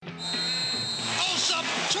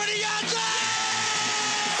20 yards out!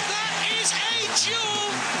 That is a duel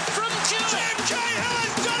from Duel. Tim Cahill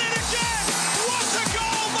has done it again! What a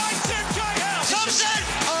goal by Tim Cahill! Thompson!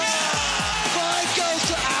 Oh, 5 goals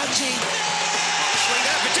to Archie. Swing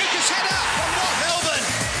out, Paducah's header from what? Melbourne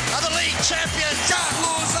are the league champions.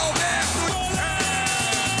 Carlos Alberto!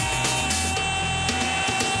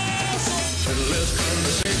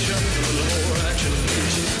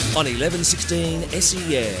 On 1116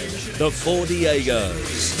 SEN, the Four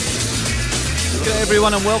Diegos. G'day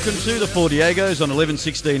everyone and welcome to the Four Diegos on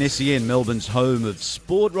 1116 SEN, Melbourne's home of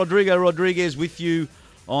sport. Rodrigo Rodriguez with you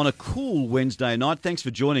on a cool Wednesday night. Thanks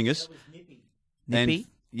for joining us. Nippy?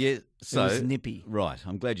 Yeah, so It was nippy. Right,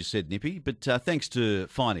 I'm glad you said nippy, but thanks to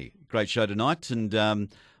Finey. Great show tonight. And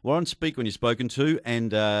Warren, speak when you're spoken to.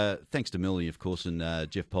 And thanks to Melanie, of course,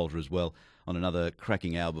 and Jeff Poulter as well on another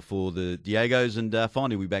cracking hour before the Diegos. And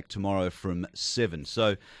finally, we'll be back tomorrow from 7.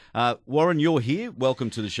 So, Warren, you're here. Welcome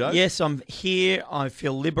to the show. Yes, I'm here. I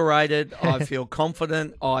feel liberated. I feel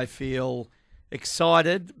confident. I feel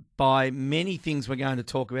excited by many things we're going to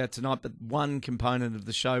talk about tonight, but one component of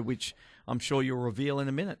the show, which I'm sure you'll reveal in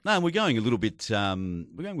a minute. No, we're going a little bit. We're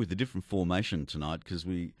going with a different formation tonight because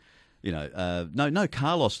we, no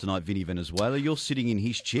Carlos tonight. Vinny Venezuela, you're sitting in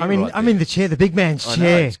his chair. I'm in the chair, the big man's I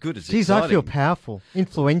chair. know, it's good. It's Jeez, exciting. I feel powerful,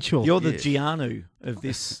 influential. You're the Gianu of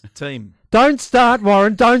this team. Don't start,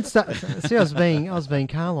 Warren. Don't start. See, I was being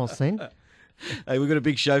Carlos then. Hey, we've got a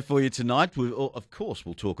big show for you tonight. Of course,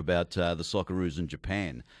 we'll talk about the Socceroos in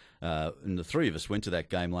Japan. And the three of us went to that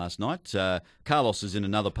game last night. Carlos is in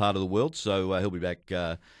another part of the world, so he'll be back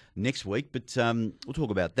next week. But we'll talk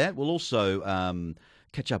about that. We'll also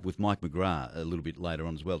catch up with Mike McGrath a little bit later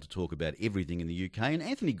on as well to talk about everything in the UK. And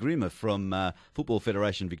Anthony Grimmer from Football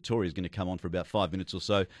Federation Victoria is going to come on for about 5 minutes or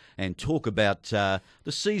so and talk about the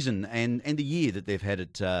season and the year that they've had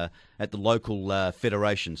at the local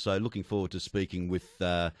federation. So looking forward to speaking with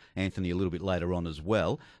Anthony a little bit later on as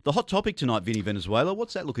well. The hot topic tonight, Vinny Venezuela,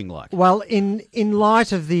 what's that looking like? Well, in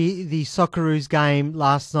light of the Socceroos game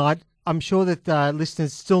last night, I'm sure that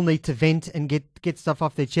listeners still need to vent and get stuff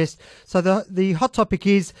off their chest. So the hot topic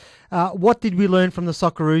is, what did we learn from the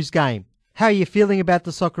Socceroos game? How are you feeling about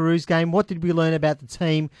the Socceroos game? What did we learn about the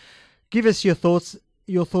team? Give us your thoughts.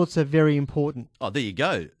 Your thoughts are very important. Oh, there you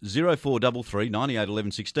go. 0433 98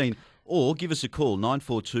 11 16. Or give us a call,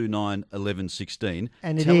 9429 11 16.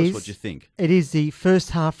 And Tell us what you think. It is the first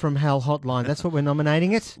half from Hell hotline. That's what we're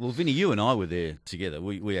nominating it. Well, Vinny, you and I were there together.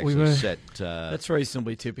 We actually sat... That's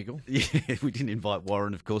reasonably typical. Yeah, we didn't invite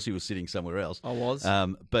Warren. Of course, he was sitting somewhere else. I was.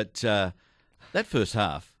 But that first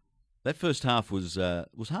half was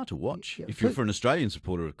hard to watch. If you're for an Australian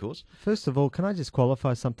supporter, of course. First of all, can I just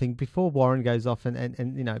qualify something before Warren goes off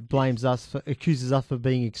and blames us, accuses us of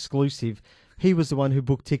being exclusive? He was the one who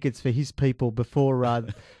booked tickets for his people before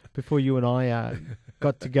you and I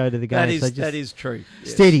got to go to the game. That is true.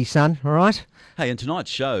 Yes. Steady, son. All right. Hey, and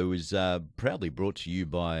tonight's show is proudly brought to you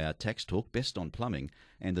by Tax Talk, Best on Plumbing,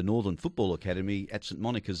 and the Northern Football Academy at St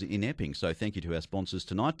Monica's in Epping. So thank you to our sponsors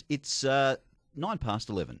tonight. It's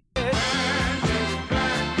 11:09.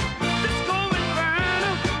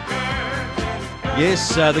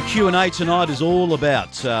 Yes, the Q&A tonight is all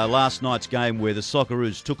about last night's game where the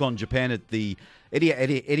Socceroos took on Japan at the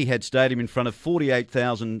Etihad Stadium in front of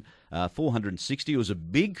 48,460. It was a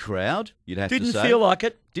big crowd, you'd have to say. Didn't feel like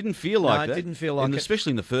it. Didn't feel like that. No, it didn't feel like it. Especially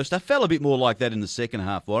in the first half. Felt a bit more like that in the second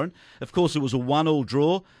half, Warren. Of course, it was a 1-1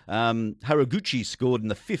 draw. Haraguchi scored in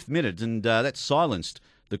the 5th minute, and that silenced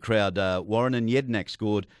the crowd, Warren. And Jednak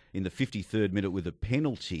scored in the 53rd minute with a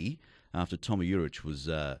penalty after Tomi Juric was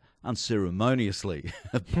unceremoniously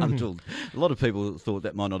bundled. A lot of people thought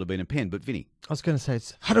that might not have been a pen, but Vinny. I was going to say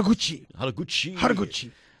it's Haraguchi.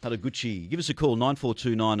 Give us a call,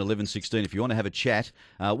 9429 11 16, if you want to have a chat.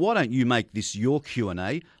 Why don't you make this your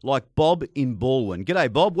Q&A like Bob in Baldwin.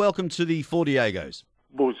 G'day, Bob. Welcome to the Four Diegos.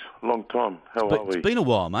 Boys, long time. How are we? It's been a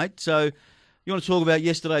while, mate. So you want to talk about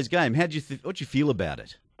yesterday's game. What'd you feel about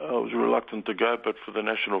it? I was reluctant to go, but for the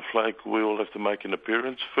national flag, we all have to make an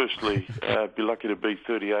appearance. Firstly, be lucky to be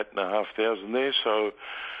 38,500 there, so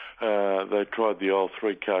they tried the old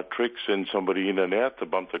 3-card trick, send somebody in and out to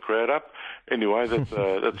bump the crowd up. Anyway, that's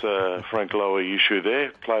a Frank Lowy issue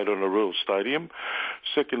there, played on a real stadium.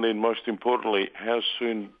 Secondly, and most importantly, how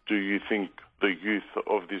soon do you think the youth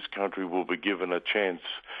of this country will be given a chance,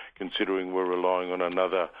 considering we're relying on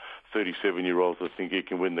another 37-year-old to think he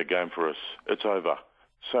can win the game for us? It's over.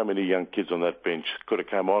 So many young kids on that bench could have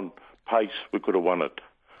come on, pace, we could have won it.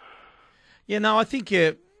 Yeah, no, I think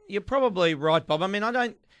you're probably right, Bob. I mean,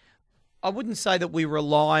 I wouldn't say that we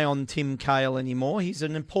rely on Tim Cahill anymore. He's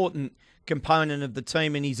an important component of the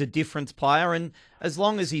team and he's a difference player. And as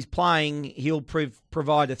long as he's playing, he'll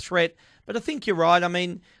provide a threat. But I think you're right. I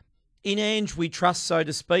mean, in Ange, we trust, so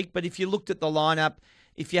to speak. But if you looked at the lineup,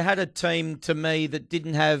 if you had a team, to me, that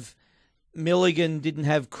didn't have Milligan, didn't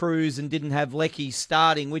have Cruz and didn't have Leckie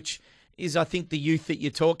starting, which is, I think, the youth that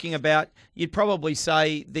you're talking about, you'd probably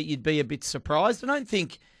say that you'd be a bit surprised. I don't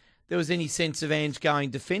think there was any sense of Ange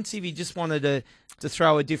going defensive. He just wanted to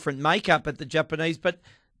throw a different makeup at the Japanese. But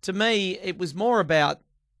to me, it was more about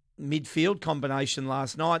midfield combination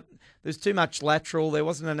last night. There's too much lateral. There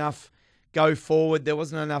wasn't enough go forward. There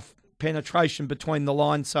wasn't enough penetration between the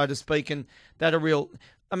lines, so to speak. And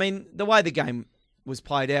the way the game was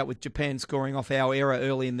played out with Japan scoring off our error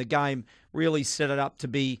early in the game really set it up to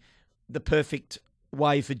be the perfect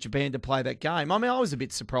way for Japan to play that game. I mean, I was a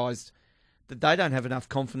bit surprised that they don't have enough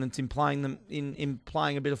confidence in playing them in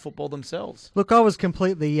playing a bit of football themselves. Look, I was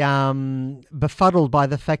completely befuddled by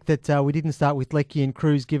the fact that we didn't start with Leckie and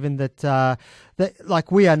Cruz, given that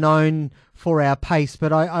we are known for our pace.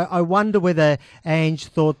 But I wonder whether Ange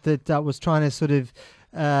thought that was trying to sort of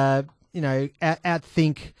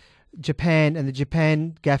outthink Japan and the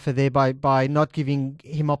Japan gaffer there by not giving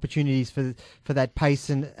him opportunities for that pace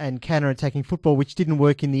and counter-attacking football, which didn't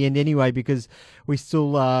work in the end anyway, because we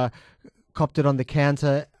still copped it on the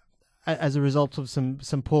counter as a result of some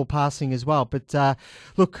poor passing as well. But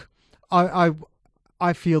look, I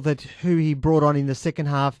feel that who he brought on in the second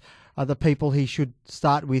half are the people he should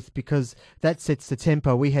start with, because that sets the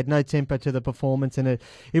tempo. We had no tempo to the performance, and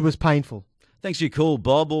it was painful. Thanks for your call,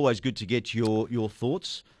 Bob. Always good to get your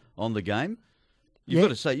thoughts on the game. You've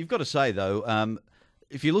got to say though,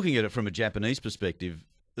 if you're looking at it from a Japanese perspective,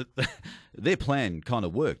 their plan kind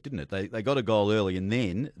of worked, didn't it? They got a goal early, and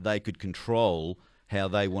then they could control how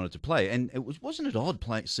they wanted to play. And wasn't it odd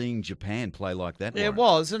seeing Japan play like that? Yeah, it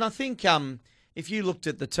was. And I think if you looked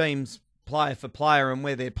at the teams player for player and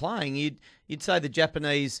where they're playing, you'd say the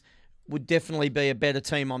Japanese would definitely be a better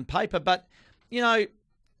team on paper. But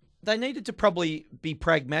they needed to probably be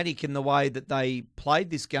pragmatic in the way that they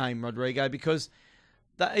played this game, Rodrigo, because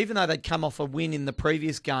even though they'd come off a win in the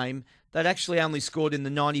previous game, they'd actually only scored in the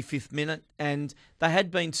 95th minute, and they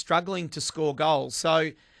had been struggling to score goals.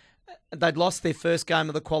 So they'd lost their first game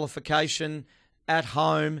of the qualification at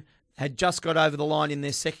home, had just got over the line in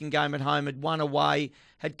their second game at home, had won away,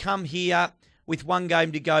 had come here with one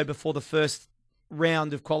game to go before the first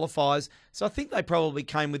round of qualifiers. So I think they probably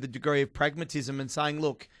came with a degree of pragmatism and saying,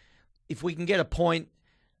 look, if we can get a point,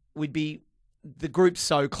 the group's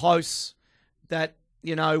so close that,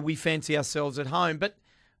 we fancy ourselves at home. But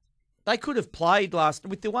they could have played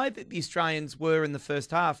with the way that the Australians were in the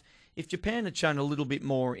first half. If Japan had shown a little bit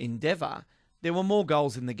more endeavour, there were more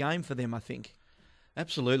goals in the game for them, I think.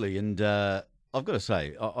 Absolutely. And I've got to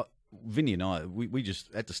say, Vinny and I, we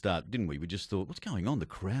just, at the start, didn't we? We just thought, what's going on? The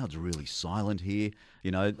crowd's really silent here.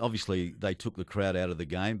 Obviously they took the crowd out of the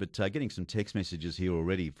game, but getting some text messages here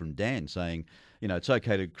already from Dan saying, it's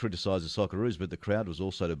okay to criticise the Socceroos, but the crowd was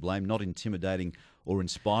also to blame, not intimidating or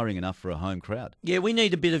inspiring enough for a home crowd. Yeah, we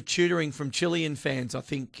need a bit of tutoring from Chilean fans, I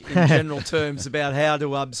think, in general terms, about how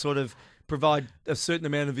to sort of provide a certain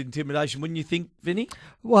amount of intimidation. Wouldn't you think, Vinny?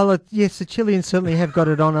 Well, yes, the Chileans certainly have got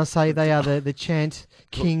it on. I say they are the chant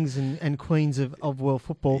kings and queens of world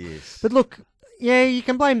football. Yes. But look, yeah, you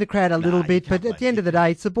can blame the crowd a little bit, but at the end of the day,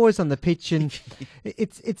 it's the boys on the pitch, and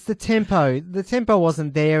it's the tempo. The tempo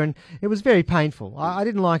wasn't there, and it was very painful. I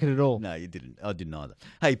didn't like it at all. No, you didn't. I didn't either.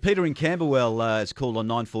 Hey, Peter in Camberwell is called on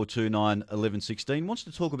 9429 1116. Wants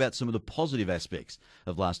to talk about some of the positive aspects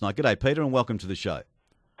of last night. G'day, Peter, and welcome to the show.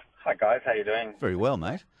 Hi guys, how you doing? Very well,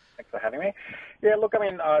 mate. Thanks for having me. Yeah, look,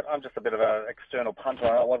 I'm just a bit of an external punter.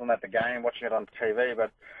 I wasn't at the game, watching it on TV,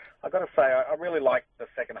 but I've got to say I really liked the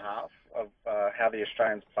second half of how the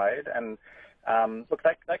Australians played. And look,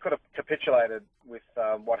 they could have capitulated with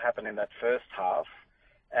what happened in that first half.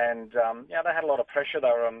 And they had a lot of pressure. They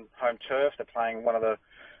were on home turf. They're playing one of the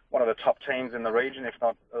top teams in the region, if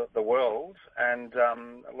not the world, and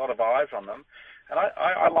a lot of eyes on them. And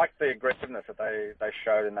I liked the aggressiveness that they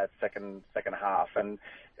showed in that second half, and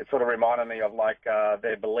it sort of reminded me of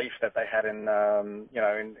their belief that they had in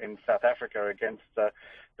South Africa against the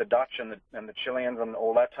Dutch and the Chileans and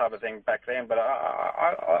all that type of thing back then. But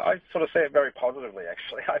I sort of see it very positively,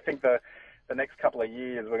 actually. I think the next couple of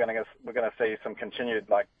years we're going to see some continued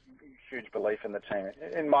huge belief in the team,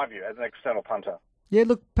 in my view, as an external punter. Yeah,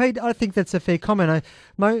 look, Pete, I think that's a fair comment.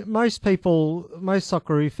 Most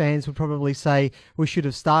Socceroo fans would probably say we should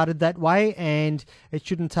have started that way, and it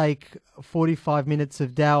shouldn't take 45 minutes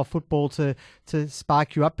of dour football to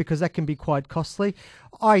spark you up, because that can be quite costly.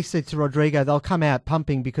 I said to Rodrigo, they'll come out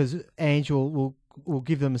pumping because Ange will will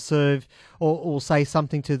give them a serve or say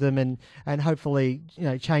something to them and hopefully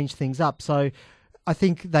change things up. So I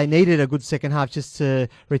think they needed a good second half just to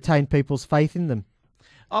retain people's faith in them.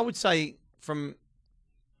 I would say from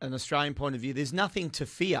an Australian point of view, there's nothing to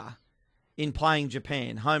fear in playing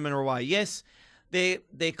Japan, home and away. Yes, they're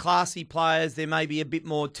classy players. They may be a bit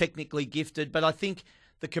more technically gifted, but I think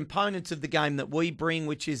the components of the game that we bring,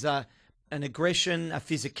 which is an aggression, a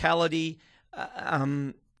physicality,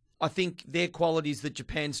 I think they're qualities that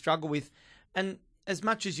Japan struggle with. And as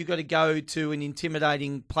much as you've got to go to an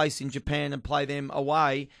intimidating place in Japan and play them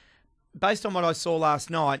away, based on what I saw last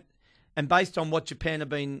night and based on what Japan have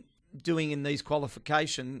been doing in these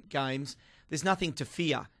qualification games, there's nothing to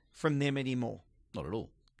fear from them anymore. Not at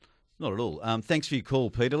all. Not at all. Thanks for your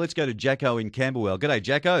call, Peter. Let's go to Jacko in Camberwell. G'day,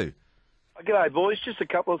 Jacko. G'day, boys. Just a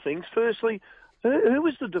couple of things. Firstly, who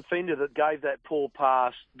was the defender that gave that poor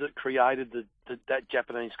pass that created that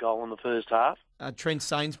Japanese goal in the first half? Trent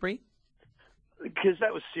Sainsbury. Because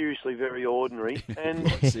that was seriously very ordinary. And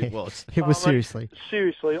Yes, it was. It was seriously.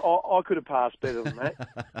 Seriously, I could have passed better than that.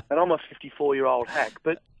 And I'm a 54-year-old hack.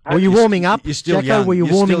 But Were you warming up? You're still Jacko, young. Were you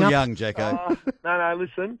You're warming still up? young, Jacko. No,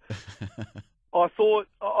 listen.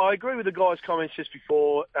 I agree with the guy's comments just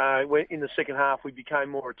before. When in the second half, we became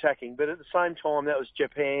more attacking. But at the same time, that was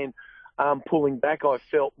Japan pulling back. I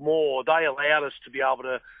felt more. They allowed us to be able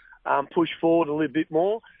to push forward a little bit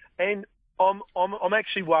more. And I'm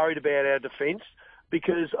actually worried about our defence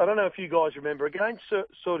because I don't know if you guys remember, against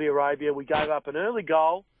Saudi Arabia, we gave up an early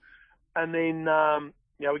goal and then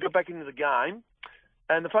we got back into the game.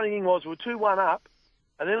 And the funny thing was we were 2-1 up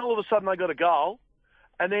and then all of a sudden they got a goal.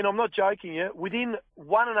 And then, I'm not joking you, within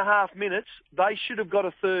 1.5 minutes, they should have got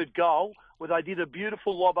a third goal where they did a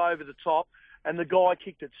beautiful lob over the top and the guy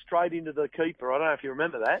kicked it straight into the keeper. I don't know if you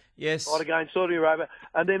remember that. Yes. Right, against Saudi Arabia.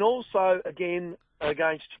 And then also, again,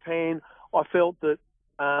 against Japan, I felt that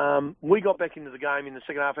we got back into the game in the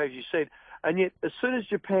second half, as you said. And yet, as soon as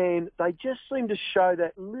Japan, they just seemed to show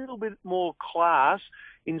that little bit more class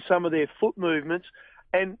in some of their foot movements.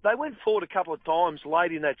 And they went forward a couple of times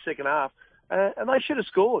late in that second half. And they should have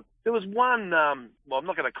scored. There was one, I'm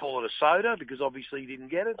not going to call it a soda because obviously he didn't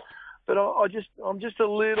get it, but I'm just a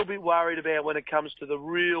little bit worried about when it comes to the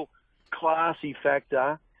real classy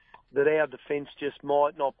factor that our defence just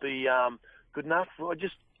might not be good enough. I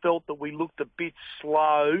just felt that we looked a bit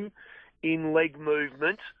slow in leg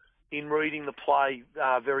movement, in reading the play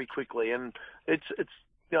very quickly, and it's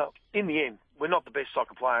in the end we're not the best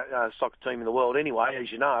soccer team in the world anyway,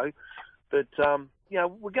 as you know, but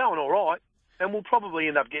we're going all right. And we'll probably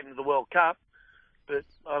end up getting to the World Cup, but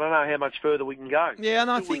I don't know how much further we can go. Yeah,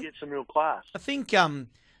 and I until think we get some real class. I think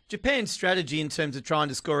Japan's strategy in terms of trying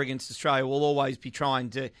to score against Australia will always be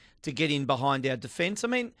trying to get in behind our defence. I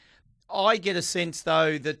mean, I get a sense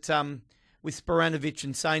though that with Sporanovic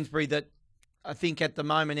and Sainsbury that I think at the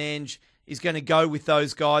moment Ange is going to go with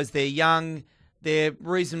those guys. They're young, they're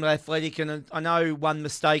reasonably athletic, and I know one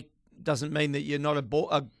mistake doesn't mean that you're not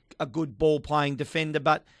a good ball-playing defender,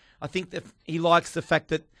 but I think that he likes the fact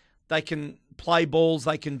that they can play balls,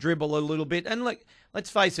 they can dribble a little bit. And look,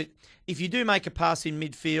 let's face it, if you do make a pass in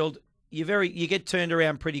midfield, you get turned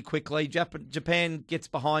around pretty quickly. Japan gets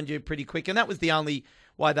behind you pretty quick, and that was the only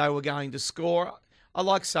way they were going to score. I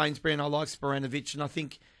like Sainsbury and I like Sporanovic, and I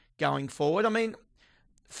think going forward, I mean,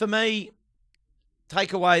 for me,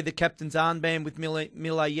 take away the captain's armband with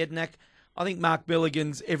Mile Jednak, I think Mark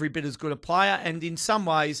Milligan's every bit as good a player, and in some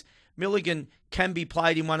ways, Milligan can be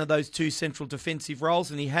played in one of those two central defensive roles,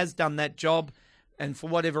 and he has done that job. And for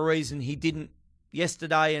whatever reason, he didn't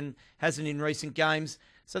yesterday and hasn't in recent games.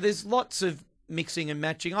 So there's lots of mixing and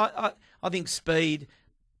matching. I think speed,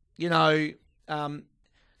 Smith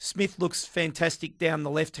looks fantastic down the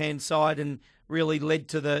left-hand side and really led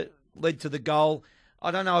to the goal.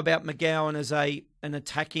 I don't know about McGowan as an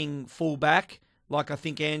attacking fullback like I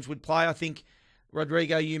think Ange would play. I think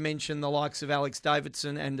Rodrigo, you mentioned the likes of Alex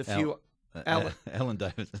Davidson and a few... Alan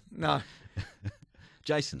Davidson. No.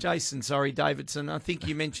 Jason, Davidson. I think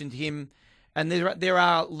you mentioned him. And there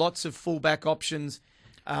are lots of fullback options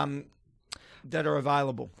that are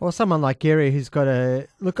available. Well, someone like Gary who's got a...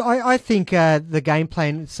 Look, I think the game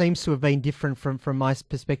plan seems to have been different from my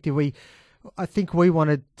perspective. I think we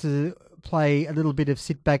wanted to play a little bit of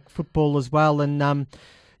sit-back football as well, and...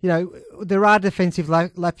 there are defensive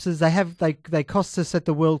lapses. They cost us at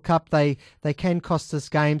the World Cup. They can cost us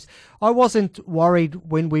games. I wasn't worried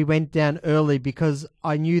when we went down early because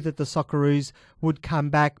I knew that the Socceroos would come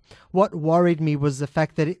back. What worried me was the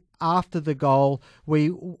fact that after the goal, we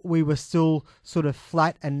were still sort of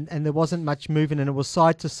flat and there wasn't much movement, and it was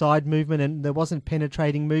side-to-side movement and there wasn't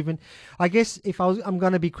penetrating movement. I guess if I'm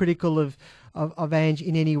going to be critical of Ange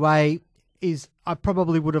in any way, is I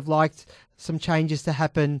probably would have liked some changes to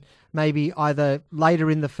happen maybe either later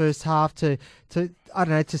in the first half to I don't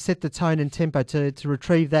know, to set the tone and tempo to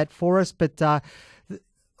retrieve that for us. But I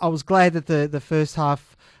was glad that the first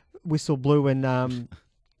half whistle blew and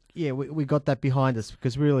we got that behind us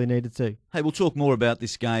because we really needed to. Hey, we'll talk more about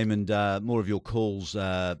this game and more of your calls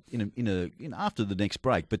after the next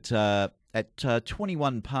break. But at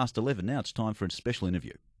 21 past 11 now, it's time for a special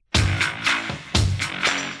interview.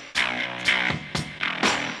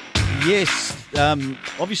 Yes,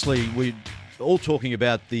 obviously we're all talking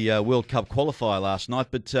about the World Cup qualifier last night,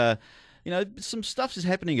 but some stuff is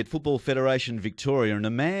happening at Football Federation Victoria, and a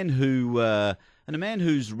man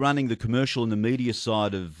who's running the commercial and the media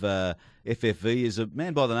side of FFV is a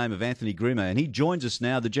man by the name of Anthony Grimmer, and he joins us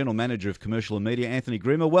now, the General Manager of Commercial and Media. Anthony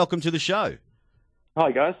Grimmer, welcome to the show.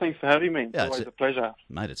 Hi guys, thanks for having me. It's always a pleasure.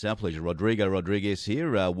 Mate, it's our pleasure. Rodrigo Rodriguez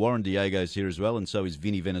here, Warren Diego's here as well, and so is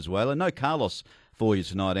Vinny Venezuela. No Carlos for you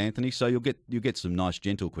tonight, Anthony, so you'll get some nice,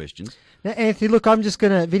 gentle questions. Now, Anthony, look,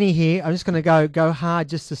 Vinny here, I'm just going to go hard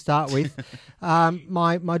just to start with.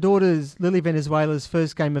 My daughter's, Lily Venezuela's,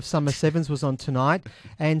 first game of Summer Sevens was on tonight,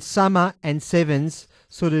 and Summer and Sevens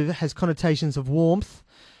sort of has connotations of warmth.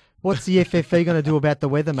 What's the FFV going to do about the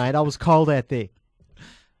weather, mate? I was cold out there.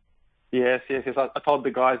 Yes. I told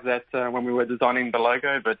the guys that when we were designing the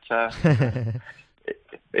logo, but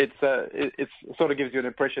it sort of gives you an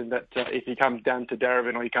impression that if you come down to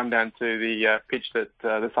Darabin or you come down to the pitch that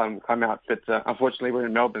the sun will come out. But unfortunately, we're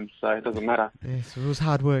in Melbourne, so it doesn't matter. Yes, it was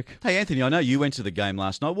hard work. Hey, Anthony, I know you went to the game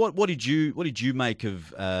last night. What did you make of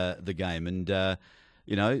the game? And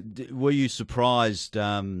were you surprised?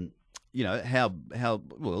 How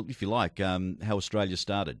well, if you like, how Australia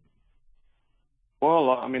started?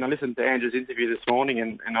 Well, I mean, I listened to Andrew's interview this morning,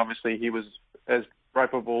 and obviously he was as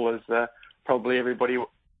ropeable as probably everybody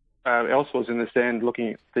else was in the stand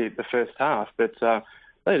looking at the first half. But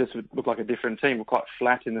they just looked like a different team. Were quite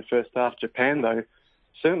flat in the first half. Japan, though,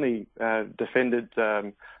 certainly defended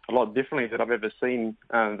a lot differently than I've ever seen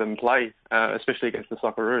them play, especially against the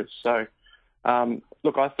Socceroos. So,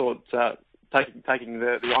 look, I thought taking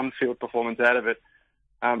the on-field performance out of it,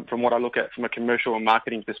 from what I look at from a commercial and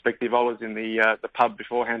marketing perspective, I was in the pub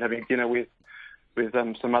beforehand having dinner with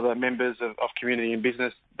some other members of community and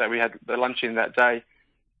business that we had the lunch in that day.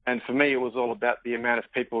 And for me, it was all about the amount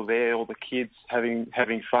of people there, all the kids having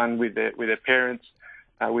fun with their parents,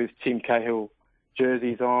 with Tim Cahill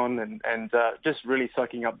jerseys on, and just really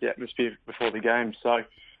soaking up the atmosphere before the game. So,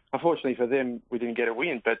 unfortunately for them, we didn't get a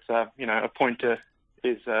win, but a point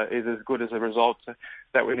is as good as a result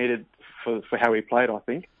that we needed for how we played, I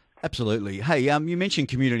think. Absolutely. Hey, you mentioned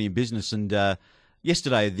community and business, and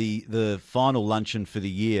yesterday the final luncheon for the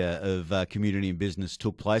year of community and business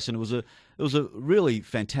took place, and it was a really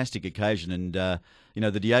fantastic occasion. And the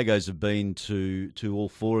Diegos have been to all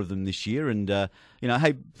four of them this year, and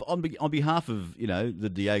hey, on behalf of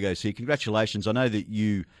the Diegos here, congratulations. I know that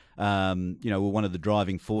you were one of the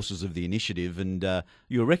driving forces of the initiative, and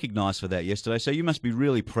you were recognised for that yesterday. So you must be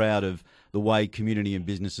really proud of the way community and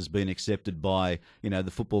business has been accepted by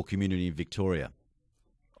the football community in Victoria.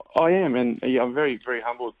 I am, and I'm very, very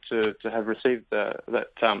humbled to have received that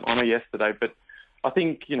honour yesterday. But I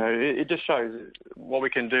think, it just shows what we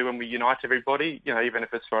can do when we unite everybody, even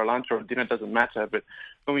if it's for a lunch or a dinner, it doesn't matter. But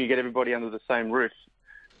when we get everybody under the same roof,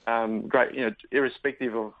 great,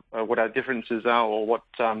 irrespective of what our differences are or what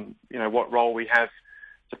role we have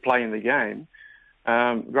to play in the game,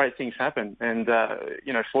 great things happen. And,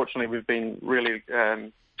 fortunately, we've been really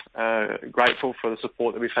grateful for the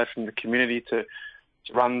support that we've had from the community to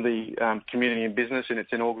run the community and business in its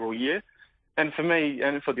inaugural year. And for me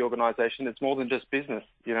and for the organisation, it's more than just business.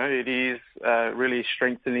 It is really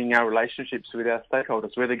strengthening our relationships with our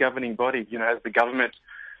stakeholders. We're the governing body. As the government,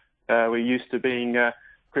 we're used to being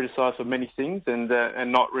criticised for many things and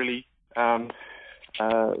not really, I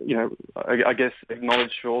guess,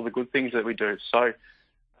 acknowledged for all the good things that we do. So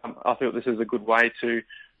I feel this is a good way I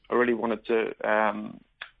really wanted to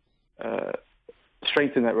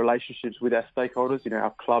strengthen that relationships with our stakeholders,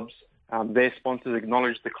 our clubs, their sponsors,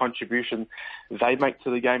 acknowledge the contribution they make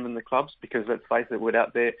to the game and the clubs, because let's face it,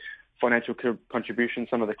 without their financial contribution,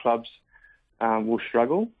 some of the clubs will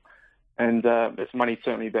struggle. And it's money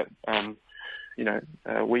certainly that,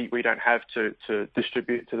 we don't have to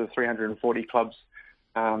distribute to the 340 clubs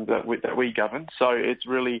that we govern. So it's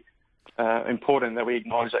really important that we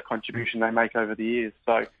acknowledge that contribution they make over the years.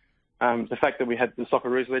 So the fact that we had the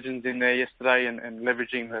Socceroos legends in there yesterday and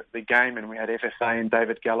leveraging the game, and we had FFA and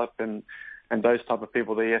David Gallup and those type of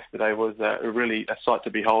people there yesterday was really a sight to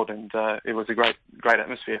behold, and it was a great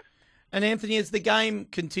atmosphere. And Anthony, as the game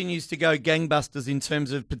continues to go gangbusters in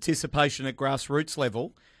terms of participation at grassroots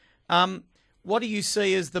level, what do you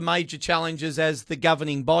see as the major challenges as the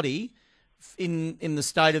governing body in the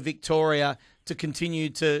state of Victoria to continue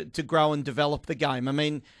to grow and develop the game? I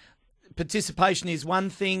mean, participation is one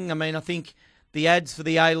thing. I mean, I think the ads for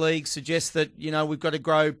the A-League suggest that, we've got to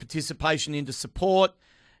grow participation into support.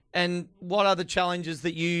 And what are the challenges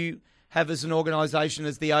that you have as an organisation,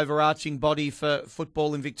 as the overarching body for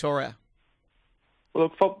football in Victoria?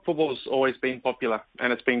 Well, look, football's always been popular,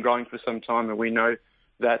 and it's been growing for some time, and we know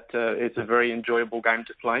that it's a very enjoyable game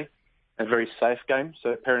to play, a very safe game.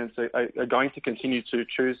 So parents are going to continue to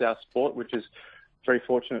choose our sport, which is very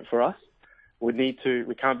fortunate for us. We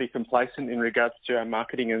can't be complacent in regards to our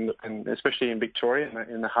marketing, and especially in Victoria,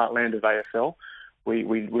 in the heartland of AFL. We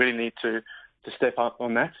really need to step up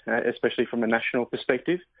on that, especially from a national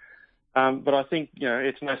perspective. But I think,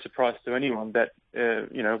 it's no surprise to anyone that,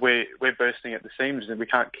 we're bursting at the seams and we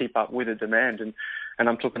can't keep up with the demand. And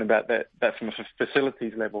I'm talking about that from a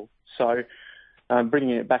facilities level. So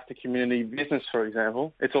bringing it back to community business, for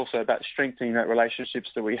example, it's also about strengthening that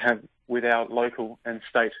relationships that we have with our local and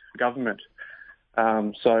state government.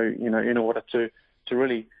 So, in order to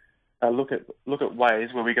really look at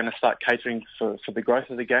ways where we're going to start catering for the growth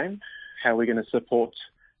of the game, how we're going to support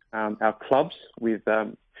our clubs with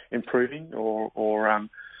improving or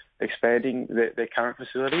expanding their current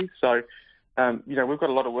facilities. So, we've got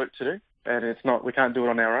a lot of work to do, and we can't do it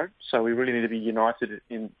on our own. So we really need to be united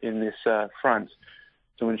in this front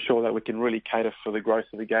to ensure that we can really cater for the growth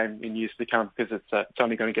of the game in years to come, because it's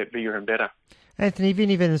only going to get bigger and better. Anthony,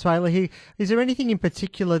 Vinny Venezuela here. Is there anything in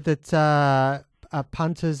particular that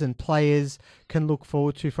punters and players can look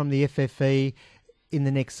forward to from the FFE in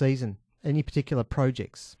the next season? Any particular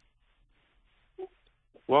projects?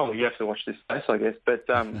 Well, you have to watch this space, I guess. But,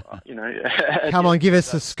 Come on, give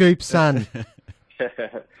us a scoop, son.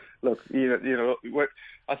 Look,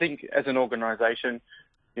 I think as an organisation,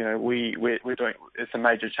 we're doing some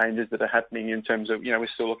major changes that are happening in terms of, we're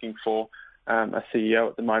still looking for a CEO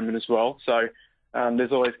at the moment as well. So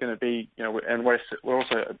there's always going to be, and we're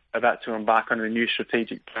also about to embark on a new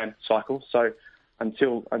strategic plan cycle. So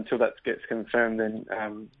until that gets confirmed, then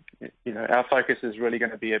our focus is really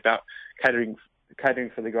going to be about catering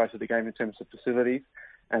for the growth of the game in terms of facilities,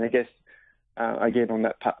 and I guess again on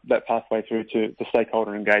that pathway through to the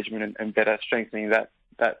stakeholder engagement and better strengthening that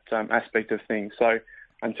aspect of things. So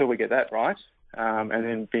until we get that right, and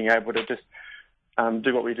then being able to just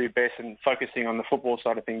do what we do best and focusing on the football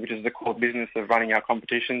side of things, which is the core business of running our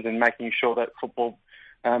competitions and making sure that football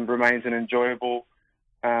remains an enjoyable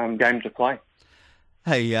game to play.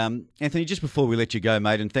 Hey, Anthony, just before we let you go,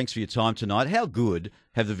 mate, and thanks for your time tonight, how good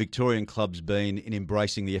have the Victorian clubs been in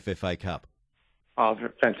embracing the FFA Cup? Oh,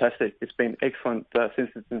 fantastic. It's been excellent since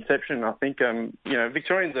its inception. I think,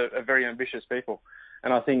 Victorians are very ambitious people.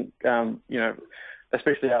 And I think,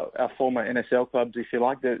 especially our former NSL clubs, if you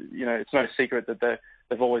like, that it's no secret that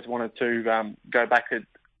they've always wanted to go back to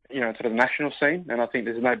the national scene. And I think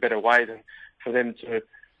there's no better way than for them to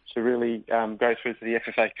really go through to the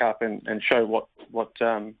FFA Cup and show what's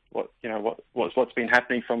been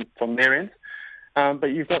happening from their end. But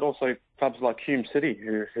you've got also clubs like Hume City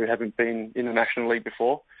who haven't been in the National League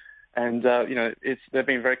before, and they've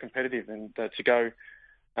been very competitive, and to go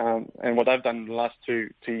and what they've done in the last two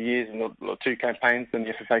years and the two campaigns in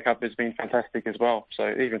the FFA Cup has been fantastic as well. So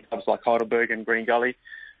even clubs like Heidelberg and Green Gully,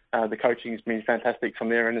 the coaching has been fantastic from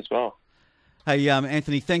their end as well. Hey,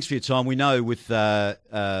 Anthony, thanks for your time. We know with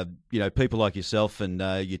people like yourself and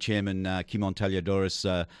your chairman, Kim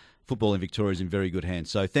Montaliadoris, football in Victoria is in very good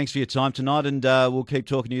hands. So thanks for your time tonight, and we'll keep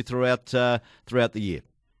talking to you throughout the year.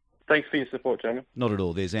 Thanks for your support, Jamie. Not at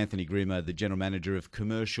all. There's Anthony Grimmer, the General Manager of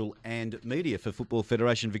Commercial and Media for Football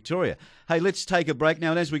Federation Victoria. Hey, let's take a break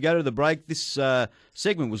now. And as we go to the break, this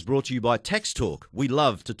segment was brought to you by Tax Talk. We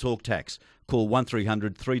love to talk tax. Call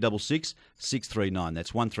 1300 366 639.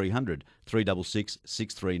 That's 1300 366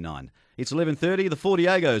 639. It's 11:30. The Four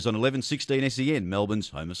Diegos on 1116 SEN, Melbourne's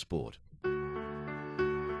home of sport.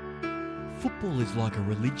 Football is like a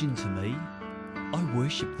religion to me. I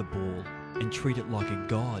worship the ball and treat it like a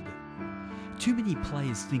god. Too many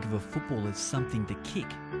players think of a football as something to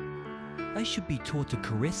kick. They should be taught to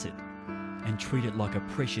caress it and treat it like a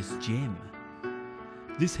precious gem.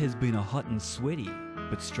 This has been a hot and sweaty,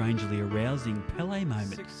 but strangely arousing Pelé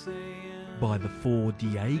moment by the Four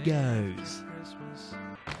Diegos.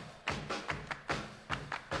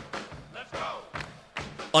 Let's go!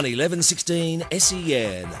 On 1116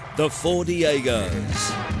 SEN, the Four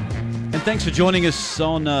Diegos. And thanks for joining us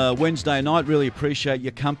on Wednesday night. Really appreciate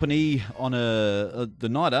your company on the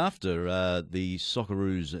night after the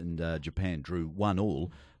Socceroos and Japan drew 1-1,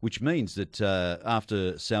 which means that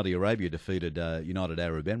after Saudi Arabia defeated United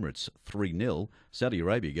Arab Emirates 3-0, Saudi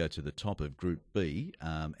Arabia go to the top of Group B,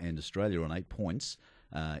 and Australia on 8 points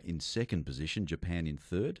in second position, Japan in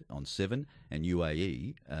third on 7, and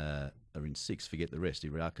UAE are in 6. Forget the rest,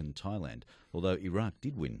 Iraq and Thailand, although Iraq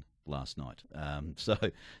did win last night. So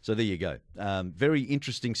there you go. Very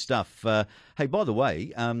interesting stuff. Hey, by the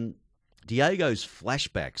way, Diego's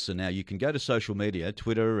flashbacks. So now you can go to social media,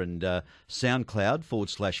 Twitter and SoundCloud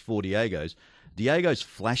 /4Diegos. Diego's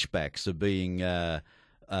flashbacks are being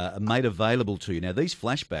made available to you. Now, these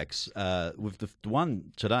flashbacks, with the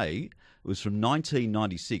one today, was from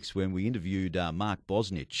 1996 when we interviewed Mark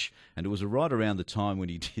Bosnich, and it was right around the time when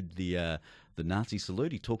he did the Nazi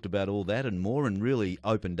salute. He talked about all that and more and really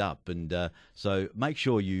opened up. And so make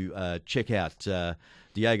sure you check out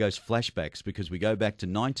Diego's flashbacks, because we go back to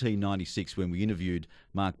 1996 when we interviewed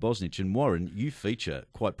Mark Bosnich. And Warren, you feature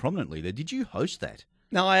quite prominently there. Did you host that?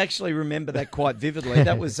 No, I actually remember that quite vividly.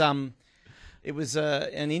 That was it was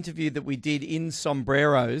an interview that we did in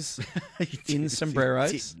sombreros. In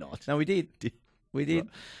sombreros. Did not. No, we did. We did.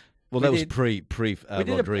 Right. Well, that was pre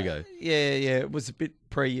Rodrigo. Yeah, it was a bit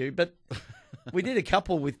pre you, but we did a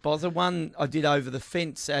couple with Bozza. One I did over the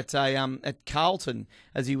fence at Carlton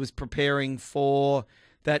as he was preparing for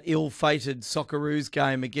that ill-fated Socceroos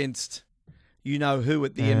game against you know who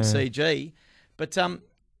at the MCG. But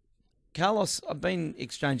Carlos, I've been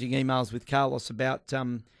exchanging emails with Carlos about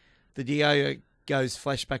the Diego's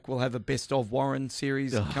flashback. Will have a Best of Warren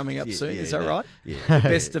series coming up soon. Is that right? Yeah. The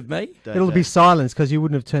Best of Me? It'll be silence because you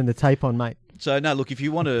wouldn't have turned the tape on, mate. So, no, look, if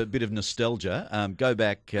you want a bit of nostalgia, go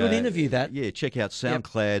back. Good interview, that. Yeah, check out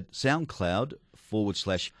SoundCloud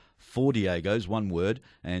 /4Diegos, one word,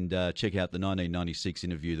 and check out the 1996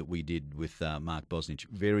 interview that we did with Mark Bosnich.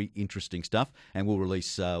 Very interesting stuff, and we'll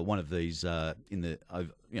release one of these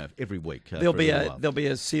every week. There'll be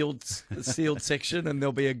a sealed section, and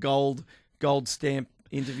there'll be a gold stamp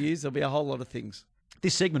interviews. There'll be a whole lot of things.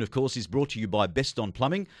 This segment, of course, is brought to you by Best On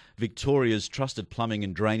Plumbing, Victoria's trusted plumbing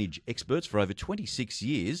and drainage experts for over 26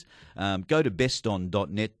 years. Go to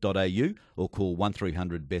beston.net.au or call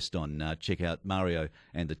 1300 Best On. Check out Mario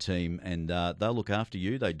and the team, and they'll look after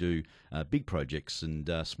you. They do big projects and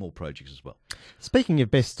small projects as well. Speaking of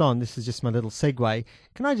Best On, this is just my little segue.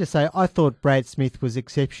 Can I just say, I thought Brad Smith was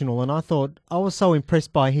exceptional, and I was so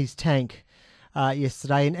impressed by his tank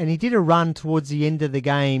yesterday, and he did a run towards the end of the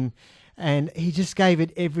game, and he just gave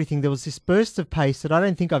it everything. There was this burst of pace that I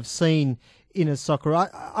don't think I've seen in a soccer.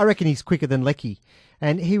 I reckon he's quicker than Lecky,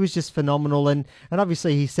 and he was just phenomenal. And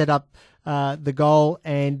obviously he set up the goal,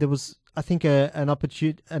 and there was, I think,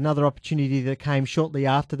 another opportunity that came shortly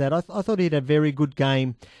after that. I thought he had a very good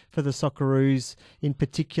game for the Socceroos in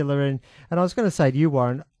particular. And I was going to say to you,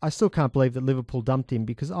 Warren, I still can't believe that Liverpool dumped him,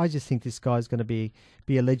 because I just think this guy's going to be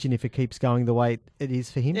a legend if it keeps going the way it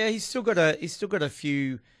is for him. Yeah, he's still got a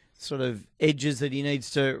few sort of edges that he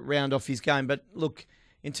needs to round off his game. But look,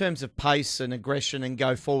 in terms of pace and aggression and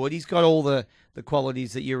go forward, he's got all the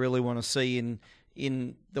qualities that you really want to see in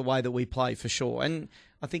the way that we play, for sure. And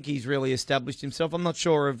I think he's really established himself. I'm not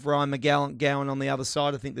sure of Ryan McGowan on the other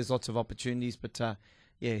side. I think there's lots of opportunities, but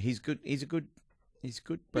yeah, he's good. He's good.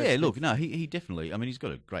 Yeah, look, no, he definitely. I mean, he's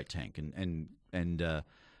got a great tank, and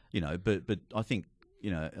but I think.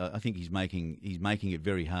 I think he's making it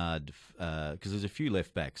very hard because there's a few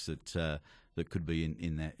left backs that could be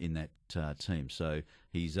in that team. So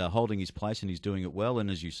he's holding his place and he's doing it well. And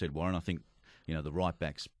as you said, Warren, I think the right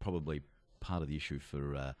back's probably part of the issue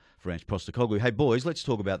for Ange Postecoglou. Hey boys, let's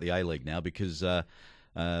talk about the A-League now, because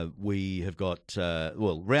we have got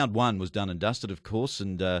round one was done and dusted, of course,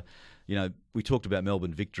 and. We talked about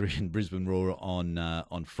Melbourne victory and Brisbane Roar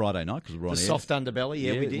on Friday night because we're on the air. Soft underbelly,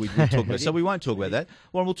 yeah, we did. We talked about, so we won't talk about that.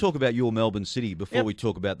 Well, we'll talk about your Melbourne City before we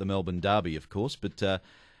talk about the Melbourne Derby, of course. But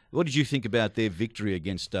what did you think about their victory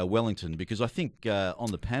against Wellington? Because I think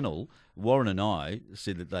on the panel, Warren and I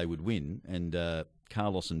said that they would win, and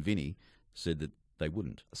Carlos and Vinny said that they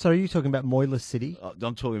wouldn't. So are you talking about Moyles City?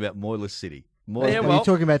 I'm talking about Moyles City. Are you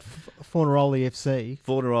talking about Fornaroli FC?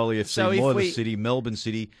 Fornaroli FC, so Moyles City, Melbourne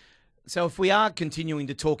City. So if we are continuing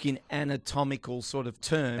to talk in anatomical sort of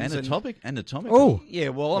terms... Anatomical? Oh! Yeah,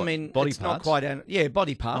 well, I mean, body it's parts? not quite...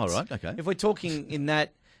 body parts. Oh, right, okay. If we're talking in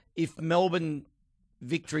that, if Melbourne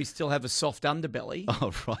victory still have a soft underbelly...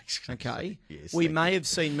 Oh, right. Okay. Yes, we may have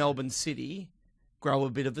seen Melbourne City grow a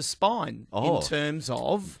bit of a spine in terms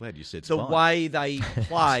of glad you said the spine. way they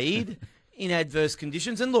played in adverse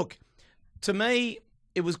conditions. And look, to me,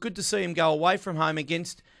 it was good to see him go away from home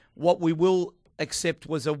against what we will accept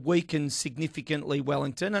was a weakened significantly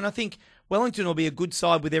Wellington. And I think Wellington will be a good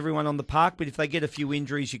side with everyone on the park, but if they get a few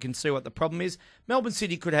injuries, you can see what the problem is. Melbourne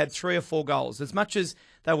City could have 3 or 4 goals. As much as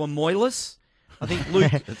they were moiless, I think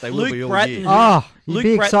Luke Bratton... Oh, you'd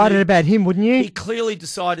be excited about him, wouldn't you? He clearly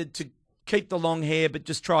decided to keep the long hair, but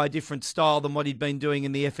just try a different style than what he'd been doing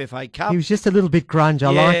in the FFA Cup. He was just a little bit grunge. I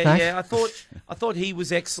like that. Yeah, I thought he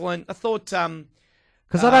was excellent. I thought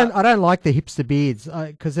because I don't like the hipster beards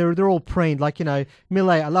because they're all preened. Like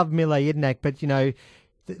Millet, I love Millet Jednak, but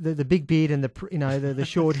the big beard and the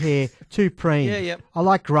short hair too preened. Yeah. I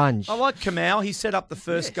like grunge. I like Kamau. He set up the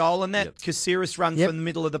first goal, and that Caceres run from the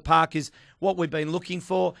middle of the park is what we've been looking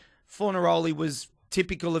for. Fornaroli was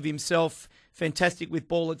typical of himself. Fantastic with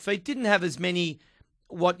ball at feet. Didn't have as many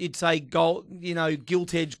what you'd say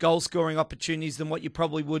gilt-edged goal-scoring opportunities than what you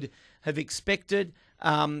probably would have expected.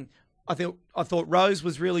 I thought Rose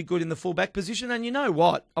was really good in the fullback position, and you know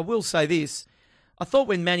what? I will say this. I thought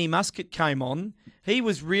when Manny Muscat came on, he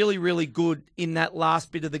was really, really good in that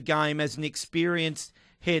last bit of the game as an experienced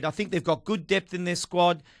head. I think they've got good depth in their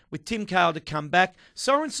squad with Tim Cahill to come back.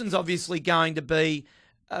 Sorensen's obviously going to be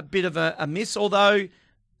a bit of a miss, although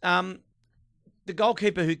the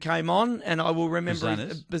goalkeeper who came on, and I will remember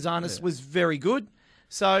Bazanis was very good.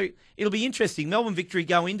 So it'll be interesting. Melbourne Victory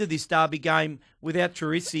go into this derby game without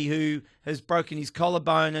Teresi, who has broken his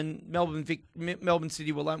collarbone, and Melbourne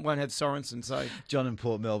City won't have Sorensen. So John and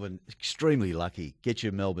Port Melbourne, extremely lucky. Get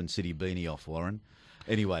your Melbourne City beanie off, Warren.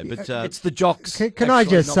 Anyway, but it's the Jocks. Can I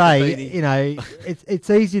just say, it's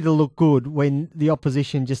easy to look good when the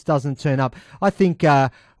opposition just doesn't turn up. I think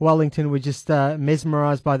Wellington were just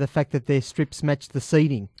mesmerised by the fact that their strips matched the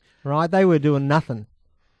seating. Right, they were doing nothing.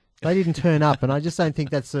 They didn't turn up, and I just don't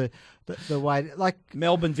think that's the way. Like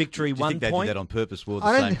Melbourne Victory, 1 point. They did that on purpose, wore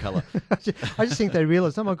the same colour. I just think they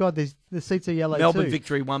realised, oh my God, the seats are yellow Melbourne too.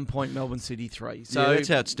 Victory, 1 point. Melbourne City 3. So that's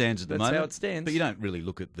how it stands at the moment. That's how it stands. But you don't really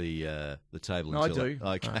look at the table. No, until I do.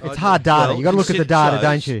 Okay. It's hard data. You've got to look at the data,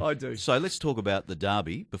 don't you? I do. So let's talk about the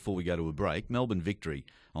derby before we go to a break. Melbourne Victory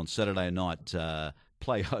on Saturday night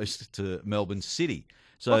play host to Melbourne City.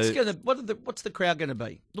 So what's the crowd going to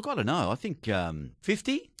be? Look, I don't know. I think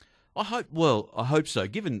 50. I hope so.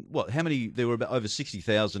 Given how many there were, about over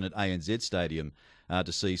 60,000 at ANZ Stadium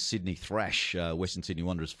to see Sydney thrash Western Sydney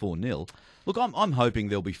Wanderers 4-0. Look, I'm hoping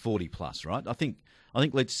there'll be 40 plus, right? I think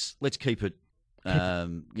let's keep it keep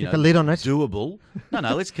a lid on it. Doable.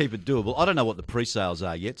 No, let's keep it doable. I don't know what the pre-sales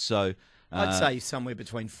are yet, so I'd say somewhere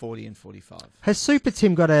between 40 and 45. Has Super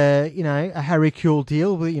Tim got a Harry Kuehl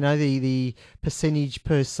deal with the percentage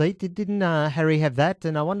per seat? Didn't Harry have that?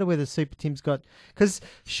 And I wonder whether Super Tim's got, because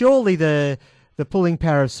surely the pulling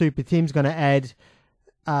power of Super Tim's going to add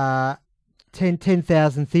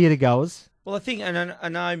 10,000 theatre goers. Well, I think, and I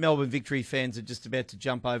know Melbourne Victory fans are just about to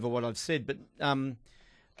jump over what I've said, but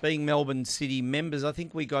being Melbourne City members, I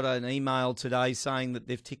think we got an email today saying that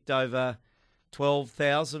they've ticked over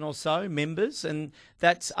 12,000 or so members, and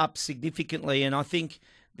that's up significantly. And I think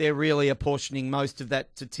they're really apportioning most of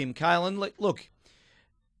that to Tim Cahill. And look,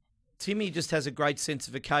 Timmy just has a great sense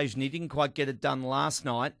of occasion. He didn't quite get it done last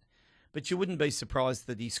night, but you wouldn't be surprised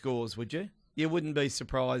that he scores, would you? You wouldn't be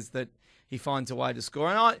surprised that he finds a way to score.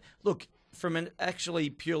 And look, from an actually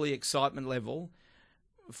purely excitement level,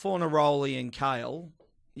 Fornaroli and Cahill,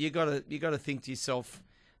 you got to think to yourself,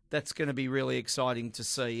 that's going to be really exciting to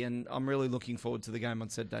see, and I'm really looking forward to the game on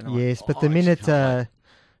Saturday night. Yes, but the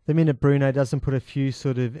minute Bruno doesn't put a few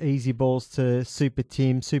sort of easy balls to Super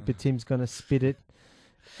Tim's going to spit it,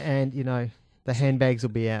 and the handbags will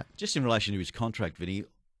be out. Just in relation to his contract, Vinny,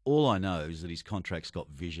 all I know is that his contract's got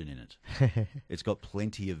vision in it. It's got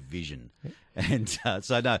plenty of vision, and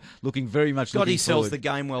so no, looking very much. God, he sells forward. the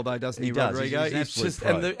game well, though, doesn't he, does. Rodrigo? He's It's just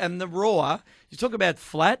pro. and the raw. You talk about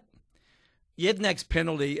flat. Yednak's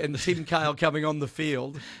penalty and Tim Cahill coming on the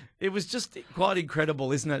field, it was just quite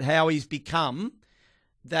incredible, isn't it? How he's become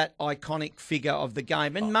that iconic figure of the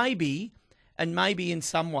game, and maybe in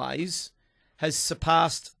some ways has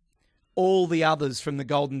surpassed all the others from the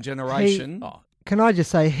golden generation. Can I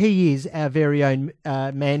just say, he is our very own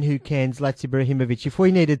man who cans Zlatko Ibrahimovic. If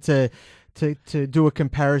we needed to do a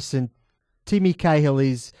comparison, Timmy Cahill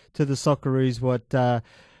is to the Socceroos what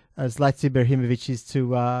Zlatko Ibrahimovic is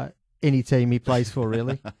to any team he plays for,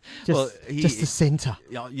 really. Just a centre.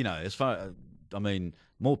 As far,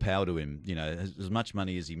 more power to him. As much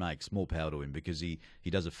money as he makes, more power to him, because he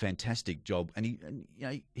does a fantastic job, and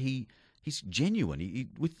he he's genuine.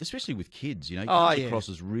 Especially with kids, he Oh, comes yeah. across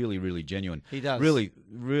as really, really genuine. He does. Really,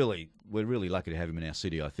 really, we're really lucky to have him in our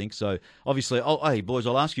city, I think. So, obviously, hey, boys,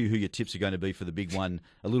 I'll ask you who your tips are going to be for the big one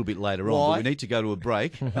a little bit later on. Why? But we need to go to a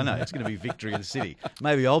break. I know, it's going to be victory of the city.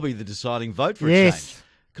 Maybe I'll be the deciding vote for a Yes. change.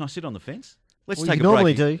 Can I sit on the fence? Let's Well, take you a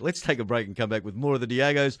normally break. do. Let's take a break and come back with more of the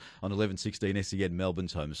Diagos on 11:16 SEN,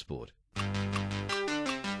 Melbourne's home of sport.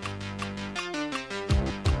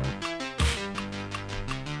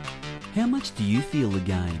 How much do you feel the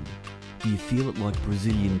game? Do you feel it like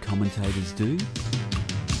Brazilian commentators do?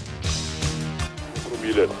 Pro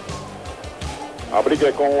Miller. A briga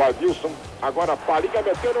é com o Adilson. Agora Paliga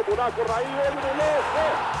meteu no buraco, Raí, ele no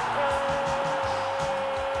lance.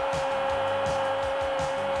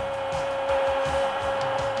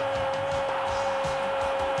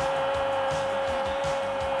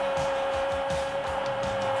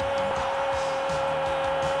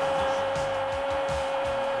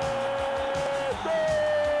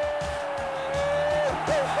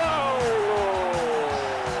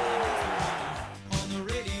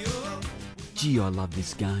 Gee, I love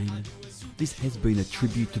this game. This has been a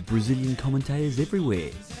tribute to Brazilian commentators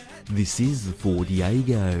everywhere. This is the Four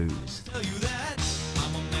Diegos.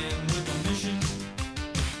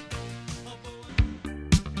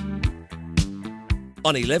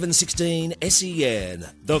 On 11:16 SEN,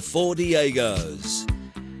 the Four Diegos.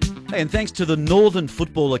 Hey, and thanks to the Northern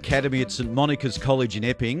Football Academy at St Monica's College in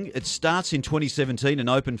Epping. It starts in 2017 and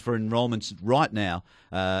open for enrolments right now.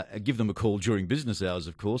 Give them a call during business hours,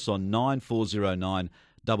 of course, on 9409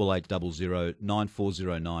 8800,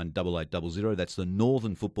 9409 8800. That's the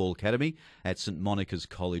Northern Football Academy at St Monica's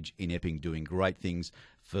College in Epping, doing great things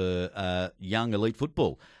for young elite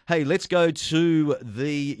football. Hey, let's go to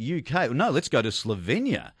the UK. No, let's go to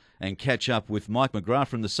Slovenia and catch up with Mike McGrath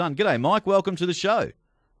from The Sun. G'day, Mike. Welcome to the show.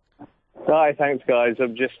 Hi, thanks, guys.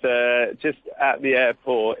 I'm just at the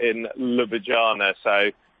airport in Ljubljana,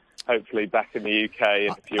 so hopefully back in the UK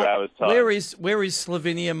in a few hours' time. Where is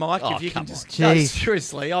Slovenia, Mike? Oh, if you come can just on. no, Jeez.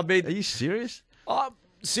 seriously, I mean, Are you serious?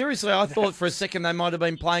 seriously, I thought for a second they might have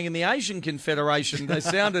been playing in the Asian Confederation. They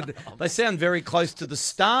sound very close to the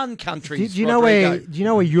Stan countries. Do you know where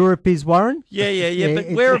Europe is, Warren? Yeah. But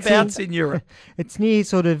it's whereabouts in Europe? It's near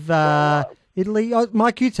sort of Italy. Oh,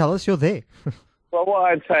 Mike, you tell us. You're there. Well, what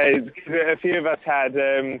I'd say is a few of us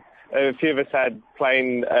had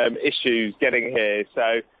plane issues getting here,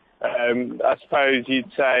 so I suppose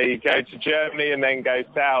you'd say go to Germany and then go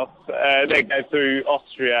south, then go through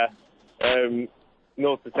Austria,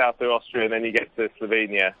 north to south through Austria, and then you get to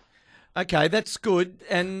Slovenia. Okay, that's good.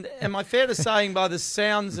 And am I fair to saying, by the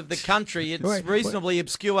sounds of the country, it's reasonably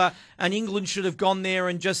obscure, and England should have gone there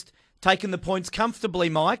and just taken the points comfortably,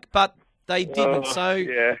 Mike, but they didn't. So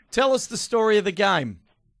yeah. Tell us the story of the game.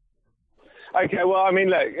 Okay, well, I mean,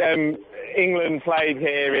 look, England played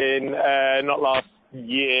here in not last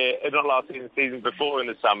season, season before in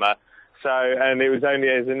the summer. So, and it was only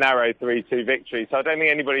as a narrow 3-2 victory. So I don't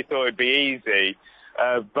think anybody thought it'd be easy.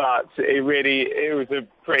 But it was a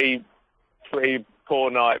pretty poor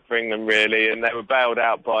night for England, really, and they were bailed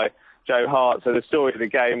out by Joe Hart. So the story of the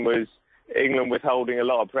game was England withholding a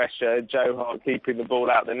lot of pressure, Joe Hart keeping the ball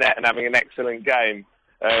out the net and having an excellent game,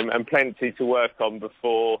 and plenty to work on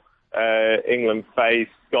before England face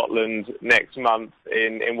Scotland next month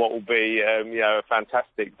in what will be a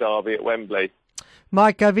fantastic derby at Wembley.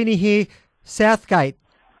 Mike, Vinny here. Southgate,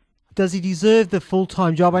 does he deserve the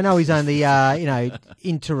full-time job? I know he's only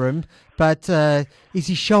interim, but is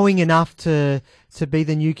he showing enough to be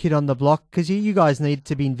the new kid on the block? Because you guys need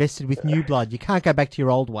to be invested with new blood. You can't go back to your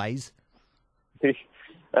old ways.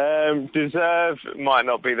 Deserve might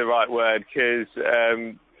not be the right word because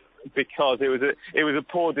it was a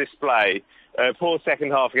poor display, poor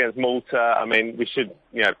second half against Malta. I mean, we should,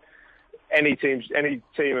 any team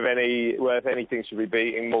of any worth anything should be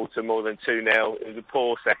beating Malta more than 2-0. It was a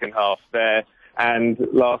poor second half there, and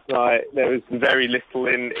last night there was very little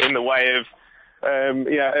in the way of,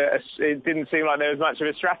 it didn't seem like there was much of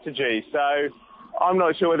a strategy. So I'm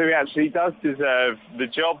not sure whether he actually does deserve the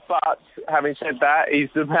job, but having said that, he's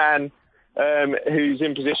the man who's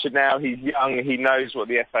in position now. He's young, he knows what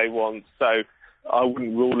the FA wants, so I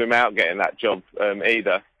wouldn't rule him out getting that job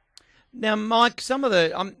either. Now, Mike,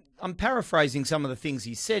 I'm paraphrasing some of the things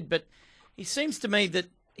he said, but he seems to me that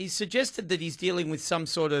he's suggested that he's dealing with some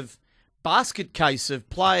sort of basket case of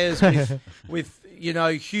players with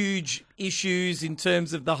huge issues in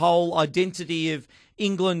terms of the whole identity of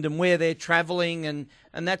England and where they're travelling and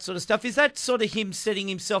that sort of stuff. Is that sort of him setting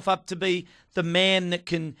himself up to be the man that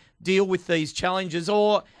can deal with these challenges?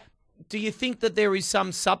 Or do you think that there is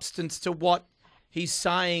some substance to what he's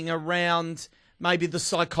saying around maybe the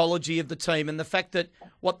psychology of the team and the fact that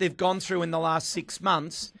what they've gone through in the last 6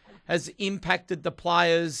 months has impacted the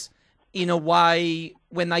players in a way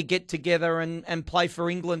when they get together and play for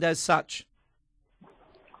England as such?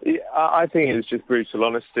 Yeah, I think it's just brutal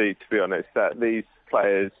honesty, to be honest, that these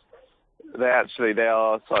players, they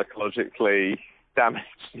are psychologically damaged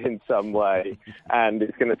in some way, and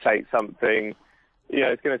it's going to take something,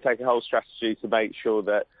 it's going to take a whole strategy to make sure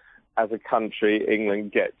that as a country,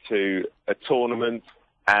 England get to a tournament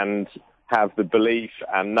and have the belief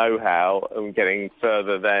and know-how and getting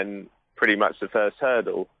further than pretty much the first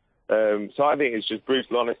hurdle. So I think it's just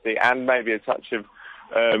brutal honesty and maybe a touch of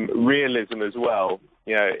realism as well.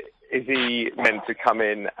 Is he meant to come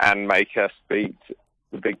in and make us beat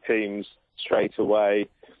the big teams straight away?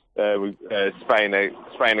 Spain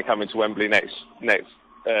are coming to Wembley next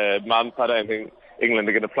month. I don't think England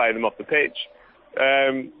are going to play them off the pitch.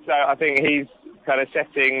 So I think he's kind of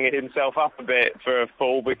setting himself up a bit for a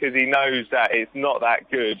fall because he knows that it's not that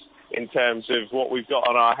good in terms of what we've got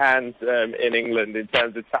on our hands in England in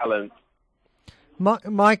terms of talent.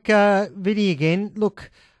 Mike, Vinny again.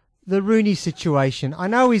 Look, the Rooney situation. I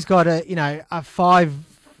know he's got a five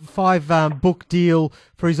book deal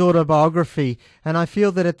for his autobiography, and I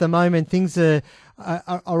feel that at the moment things are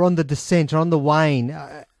on the descent, or on the wane.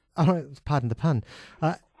 Pardon the pun.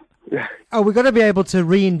 We've got to be able to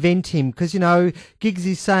reinvent him because, Giggs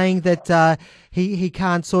is saying that he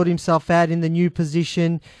can't sort himself out in the new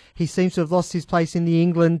position. He seems to have lost his place in the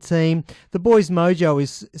England team. The boy's mojo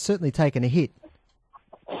is certainly taken a hit.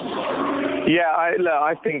 Yeah,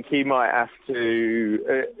 I think he might have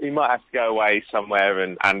to go away somewhere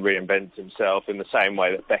and reinvent himself in the same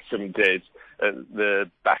way that Beckham did at the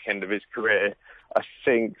back end of his career. I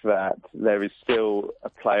think that there is still a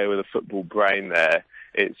player with a football brain there.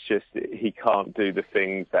 It's just he can't do the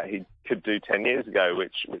things that he could do 10 years ago,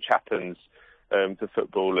 which happens to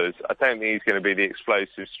footballers. I don't think he's going to be the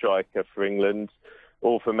explosive striker for England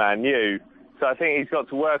or for Man U. So I think he's got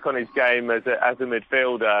to work on his game as a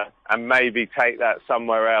midfielder and maybe take that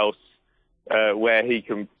somewhere else where he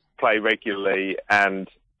can play regularly and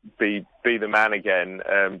be the man again.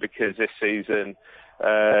 Because this season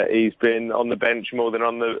he's been on the bench more than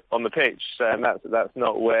on the pitch, and that's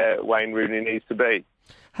not where Wayne Rooney needs to be.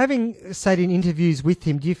 Having sat in interviews with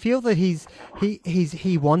him, do you feel that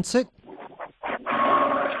he wants it?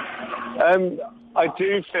 I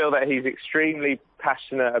do feel that he's extremely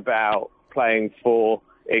passionate about playing for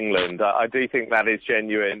England. I do think that is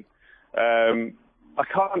genuine. I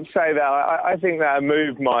can't say that. I think that a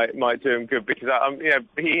move might do him good because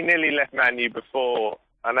he nearly left Man U before.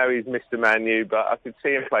 I know he's Mr. Man U, but I could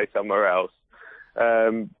see him play somewhere else.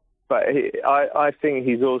 But I think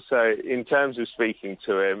he's also, in terms of speaking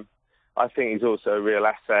to him, I think he's also a real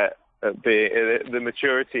asset. The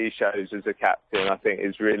maturity he shows as a captain, I think,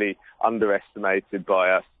 is really underestimated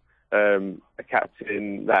by us. A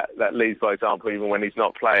captain that leads by example even when he's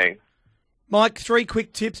not playing. Mike, 3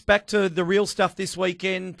 quick tips back to the real stuff this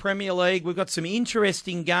weekend. Premier League, we've got some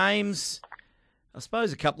interesting games. I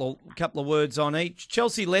suppose a couple of words on each.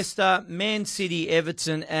 Chelsea, Leicester, Man City,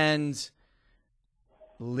 Everton, and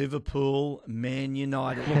Liverpool, Man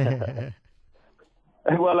United.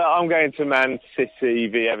 Well, I'm going to Man City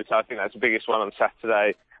v Everton. I think that's the biggest one on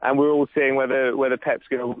Saturday. And we're all seeing whether Pep's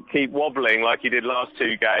going to keep wobbling like he did last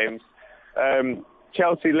 2 games.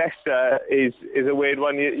 Chelsea Leicester is a weird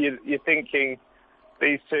one. You're thinking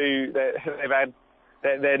these two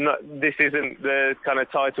they're not. This isn't the kind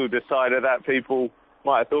of title decider that people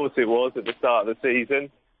might have thought it was at the start of the season.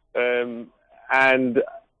 And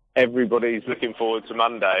everybody's looking forward to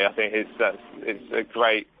Monday. I think it's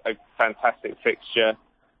a fantastic fixture.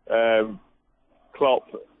 Klopp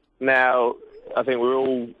now. I think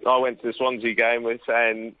I went to the Swansea game, we're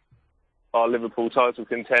saying our Liverpool title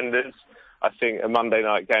contenders. I think a Monday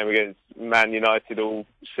night game against Man United will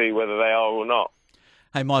see whether they are or not.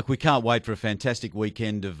 Hey, Mike, we can't wait for a fantastic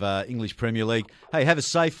weekend of English Premier League. Hey, have a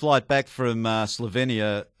safe flight back from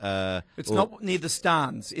Slovenia. It's not near the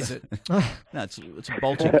Stans, is it? No, it's a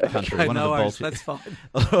Baltic country. Okay, one no of the worries, Baltic. that's fine.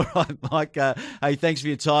 All right, Mike. Hey, thanks for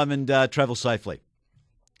your time and travel safely.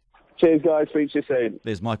 Cheers, guys. Speak to you soon.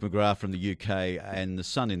 There's Mike McGrath from the UK and the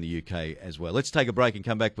Sun in the UK as well. Let's take a break and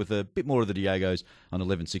come back with a bit more of the Diegos on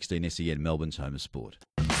 1116 SEN, Melbourne's home of sport.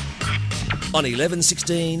 On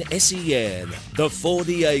 1116 SEN, the Four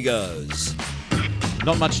Diegos.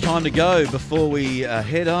 Not much time to go before we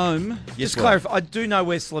head home. Just clarify, I do know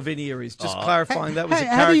where Slovenia is. Just clarifying that was a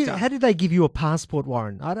character. How did they give you a passport,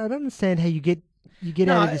 Warren? I don't understand how you get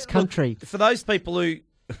out of this country. Look, for those people who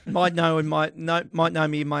might know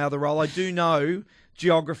me in my other role, I do know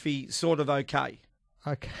geography sort of okay.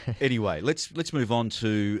 Okay. Anyway, let's move on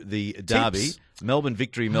to the derby. Tips. Melbourne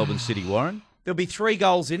victory, Melbourne City, Warren. There'll be 3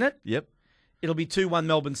 goals in it. Yep. It'll be 2-1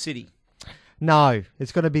 Melbourne City. No,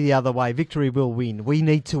 it's going to be the other way. Victory will win. We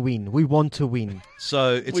need to win. We want to win.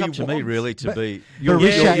 So it's We up to me want- really to But be your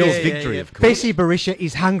Barisha victory, yeah. of course. Bessie Barisha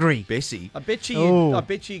is hungry. Bessie. I bet you. Oh. I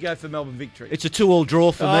bet you go for Melbourne victory. It's a 2-2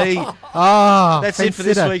 draw for me. Ah, That's it for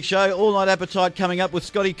this consider. week's show. All Night Appetite coming up with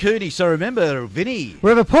Scotty Cooney. So remember, Vinny.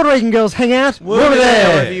 Wherever Puerto Rican girls hang out, we'll be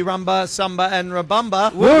Wherever there. you rumba, samba, and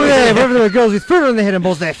rabamba. We'll be there. Wherever there are girls with fruit on their head and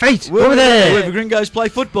balls on their feet, we'll be there. Wherever Gringos play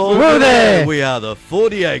football. We're there. We are the Four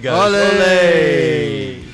Diegos. Ole. Ole.